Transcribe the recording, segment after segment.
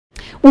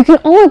We can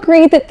all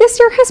agree that this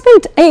year has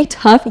been a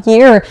tough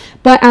year,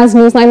 but as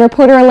Newsline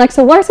reporter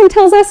Alexa Larson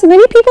tells us,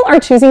 many people are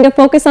choosing to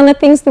focus on the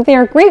things that they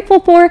are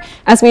grateful for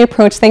as we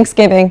approach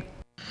Thanksgiving.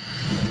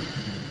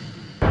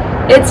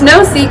 It's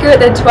no secret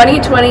that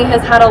 2020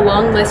 has had a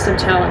long list of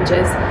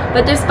challenges,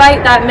 but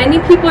despite that, many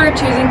people are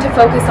choosing to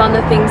focus on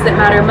the things that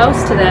matter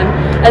most to them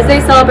as they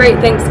celebrate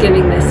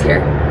Thanksgiving this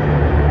year.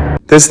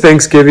 This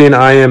Thanksgiving,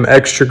 I am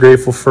extra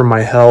grateful for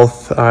my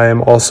health. I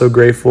am also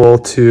grateful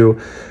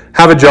to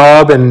have a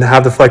job and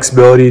have the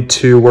flexibility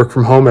to work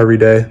from home every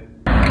day.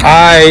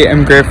 I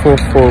am grateful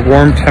for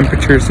warm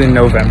temperatures in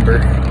November.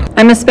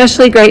 I'm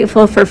especially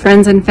grateful for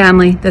friends and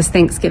family this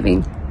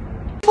Thanksgiving.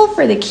 Grateful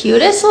for the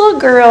cutest little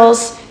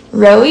girls,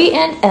 Rowie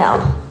and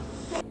Elle.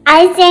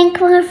 I'm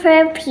thankful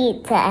for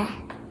pizza.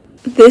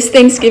 This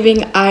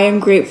Thanksgiving, I am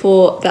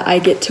grateful that I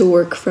get to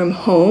work from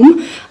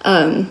home,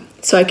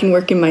 so I can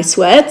work in my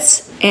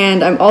sweats,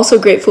 and I'm also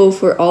grateful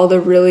for all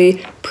the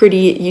really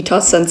pretty Utah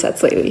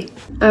sunsets lately.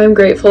 I'm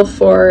grateful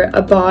for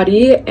a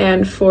body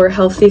and for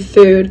healthy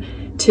food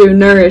to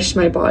nourish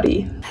my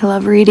body. I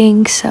love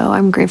reading, so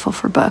I'm grateful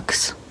for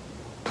books.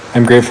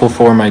 I'm grateful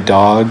for my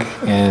dog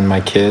and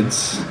my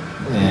kids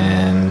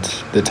and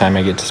the time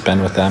I get to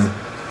spend with them.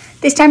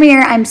 This time of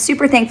year, I'm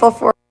super thankful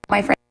for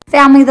my friends and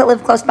family that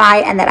live close by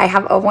and that I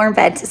have a warm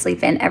bed to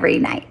sleep in every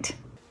night.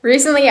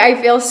 Recently, I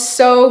feel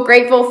so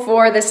grateful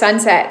for the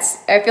sunsets.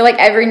 I feel like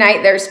every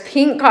night there's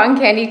pink cotton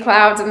candy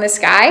clouds in the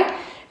sky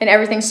and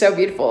everything's so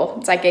beautiful.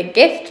 It's like a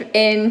gift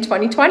in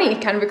 2020,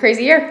 kind of a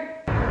crazy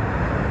year.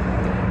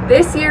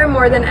 This year,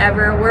 more than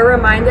ever, we're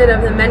reminded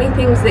of the many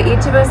things that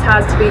each of us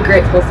has to be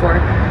grateful for.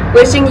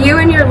 Wishing you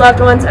and your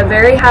loved ones a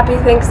very happy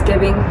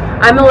Thanksgiving.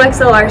 I'm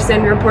Alexa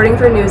Larson, reporting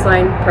for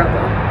Newsline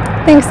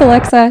Provo. Thanks,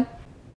 Alexa.